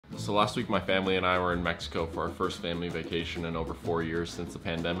So last week my family and I were in Mexico for our first family vacation in over 4 years since the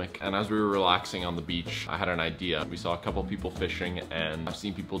pandemic. And as we were relaxing on the beach, I had an idea. We saw a couple people fishing, and I've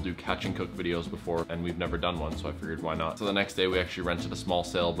seen people do catch and cook videos before, and we've never done one, so I figured why not. So the next day we actually rented a small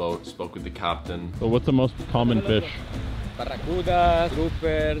sailboat, spoke with the captain. So what's the most common fish? Barracuda,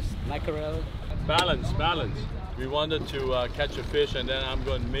 groupers, mackerel. Balance. We wanted to catch a fish, and then I'm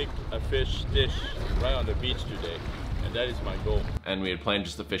going to make a fish dish right on the beach today. And that is my goal. And we had planned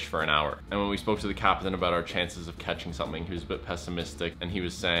just to fish for an hour. And when we spoke to the captain about our chances of catching something, he was a bit pessimistic, and he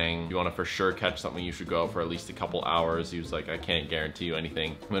was saying, if you want to for sure catch something, you should go out for at least a couple hours. He was like, I can't guarantee you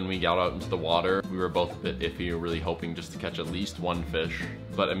anything. When we got out into the water, we were both a bit iffy. We were really hoping just to catch at least one fish.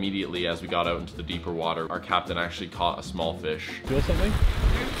 But immediately as we got out into the deeper water, our captain actually caught a small fish. Feel something?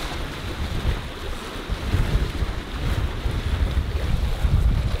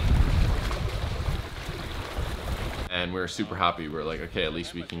 And we were super happy. We were like, okay, at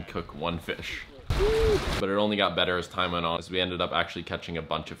least we can cook one fish. But it only got better as time went on, as we ended up actually catching a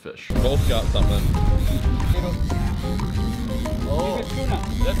bunch of fish. Both got something. Oh,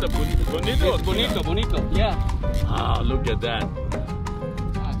 that's a bonito. Bonito, yeah. Ah, look at that.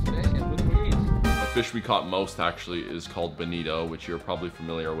 The fish we caught most actually is called bonito, which you're probably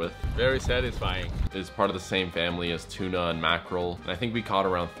familiar with. Very satisfying. It's part of the same family as tuna and mackerel. And I think we caught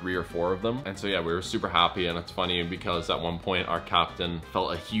around 3 or 4 of them. And so yeah, we were super happy, and it's funny because at one point our captain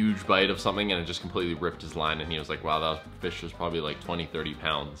felt a huge bite of something and it just completely ripped his line, and he was like, wow, that fish was probably like 20-30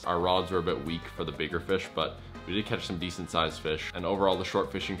 pounds. Our rods were a bit weak for the bigger fish, but we did catch some decent sized fish, and overall the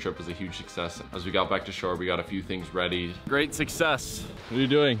short fishing trip was a huge success. As we got back to shore, we got a few things ready. Great success. What are you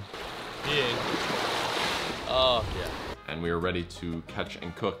doing? Oh, yeah. And we are ready to catch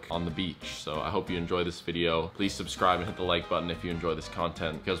and cook on the beach. So I hope you enjoy this video. Please subscribe and hit the like button if you enjoy this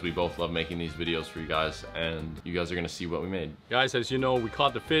content, because we both love making these videos for you guys, and you guys are gonna see what we made. Guys, as you know, we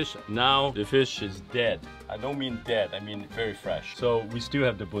caught the fish. Now the fish is dead. I don't mean dead, I mean very fresh. So we still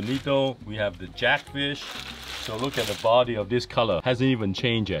have the bonito, we have the jackfish. So look at the body of this color. Hasn't even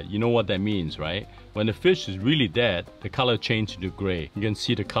changed yet. You know what that means, right? When the fish is really dead, the color changes to gray. You can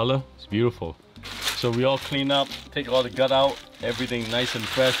see the color, it's beautiful. So we all clean up, take all the gut out, everything nice and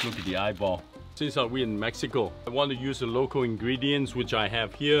fresh. Look at the eyeball. Since we're in Mexico, I want to use the local ingredients, which I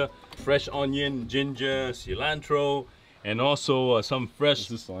have here. Fresh onion, ginger, cilantro, and also some fresh... Is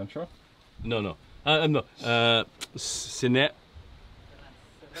this cilantro? No.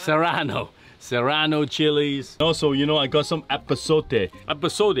 Serrano chilies. Also, you know, I got some epazote.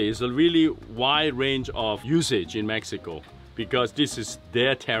 Epazote is a really wide range of usage in Mexico, because this is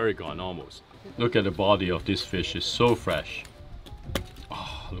their tarragon almost. Look at the body of this fish, it's so fresh.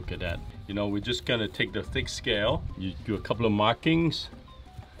 Oh, look at that. You know, we're just gonna take the thick scale. You do a couple of markings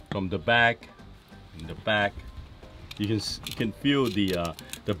from the back, in the back. You can feel the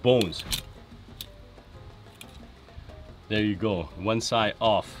bones. There you go, one side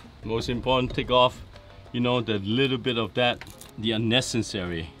off. Most important, take off, you know, the little bit of that, the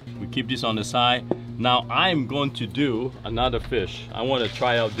unnecessary. We keep this on the side. Now I'm going to do another fish. I want to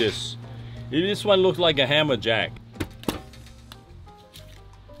try out this. This one looks like a hammerjack.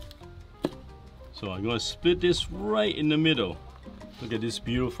 So I'm going to split this right in the middle. Look at this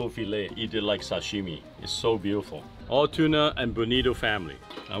beautiful fillet. Eat it like sashimi. It's so beautiful. All tuna and bonito family.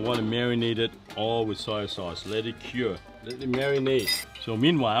 I want to marinate it all with soy sauce. Let it cure. Let it marinate. So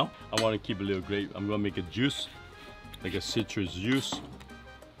meanwhile, I want to keep a little grape. I'm going to make a juice, like a citrus juice.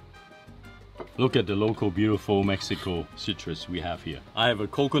 Look at the local beautiful Mexico citrus we have here. I have a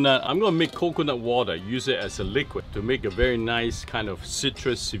coconut. I'm going to make coconut water. Use it as a liquid to make a very nice kind of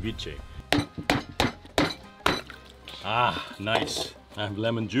citrus ceviche. Ah, nice. I have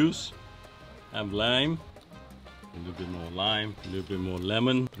lemon juice. I have lime. A little bit more lime. A little bit more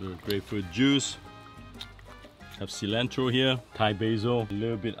lemon. A little grapefruit juice. Have cilantro here, Thai basil, a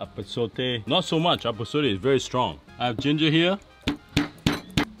little bit epazote. Not so much, epazote is very strong. I have ginger here.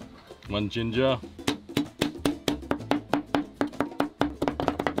 1 ginger.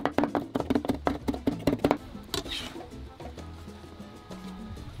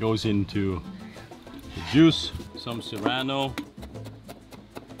 Goes into the juice, some serrano.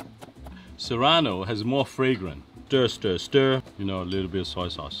 Serrano has more fragrance. Stir, stir, stir. You know, a little bit of soy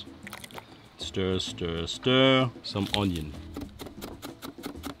sauce. Stir, stir, stir. Some onion.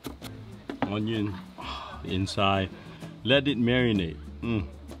 Onion inside. Let it marinate.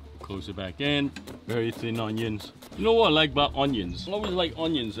 Close it back in. Very thin onions. You know what I like about onions? I always like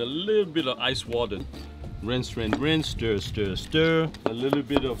onions. A little bit of ice water. Rinse, rinse, rinse. Stir, stir, stir. A little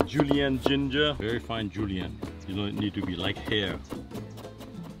bit of julienne ginger. Very fine julienne. You don't need to be like hair.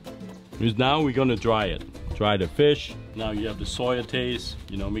 Because now we're gonna dry it. Dry the fish. Now you have the soya taste,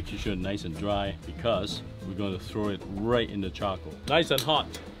 you know, making sure it's nice and dry because we're going to throw it right in the charcoal. Nice and hot.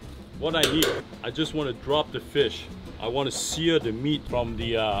 What I need, I just want to drop the fish. I want to sear the meat from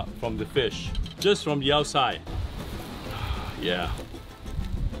the fish, just from the outside. Yeah.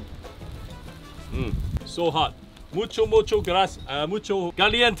 So hot. Mucho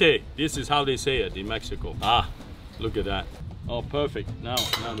caliente. This is how they say it in Mexico. Ah, look at that. Oh, perfect. Now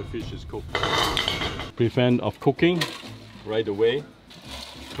the fish is cooked. Prevent of cooking right away.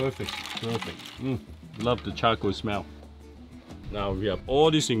 Perfect. Love the charcoal smell. Now we have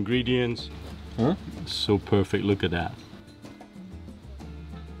all these ingredients. So perfect. Look at that.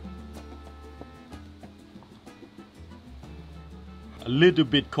 A little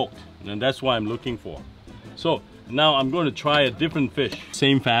bit cooked, and that's what I'm looking for. So now I'm going to try a different fish.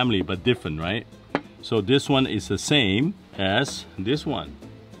 Same family, but different, right? So this one is the same as this one.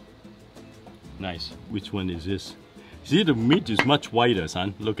 Nice. Which one is this? See, the meat is much whiter,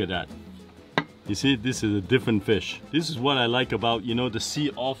 son. Look at that. You see, this is a different fish. This is what I like about, you know, the sea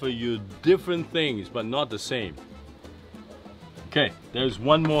offer you different things, but not the same. Okay, there's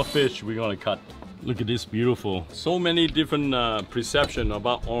one more fish we're gonna cut. Look at this, beautiful. So many different perception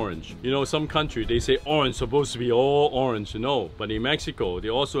about orange. You know, some country, they say orange supposed to be all orange. No, but in Mexico, they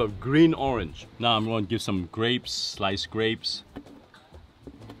also have green orange. Now I'm going to give some grapes, sliced grapes.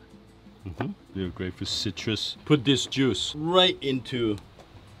 Little grapefruit citrus. Put this juice right into,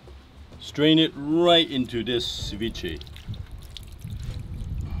 strain it right into this ceviche.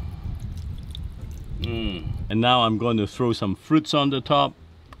 And now I'm going to throw some fruits on the top.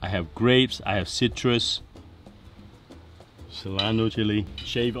 I have grapes, I have citrus, cilantro chili,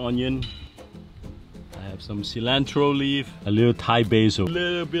 shaved onion. I have some cilantro leaf, a little Thai basil, a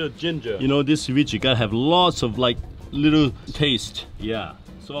little bit of ginger. You know, this ceviche gotta have lots of like little taste. Yeah,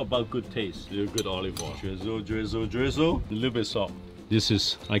 it's all about good taste. A little good olive oil. Drizzle. A little bit of salt. This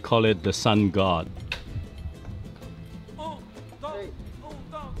is, I call it the sun god.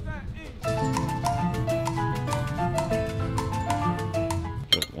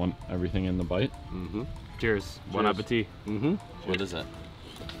 Want everything in the bite? Cheers. Bon appetit. What is it?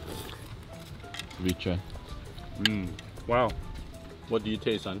 Ceviche. Wow. What do you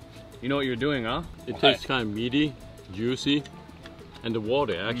taste, son? You know what you're doing, huh? It tastes kind of meaty, juicy, and the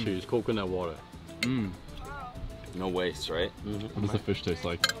water actually is coconut water. No waste, right? What does the fish taste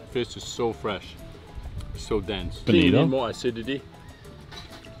like? Fish is so fresh, so dense. Bonito? Do you need more acidity?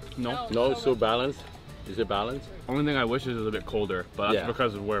 No. No, it's so balanced. Is it balanced? Only thing I wish is a little bit colder, but that's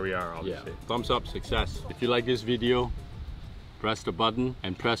because of where we are, obviously. Thumbs up, success. If you like this video, press the button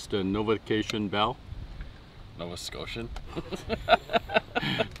and press the notification bell. Nova Scotian?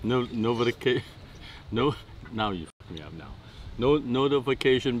 No notification. No, now you f me up now. No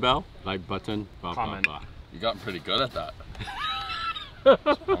notification bell, like button, blah, Comment. blah, blah. You got pretty good at that. I'm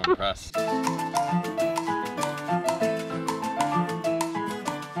impressed.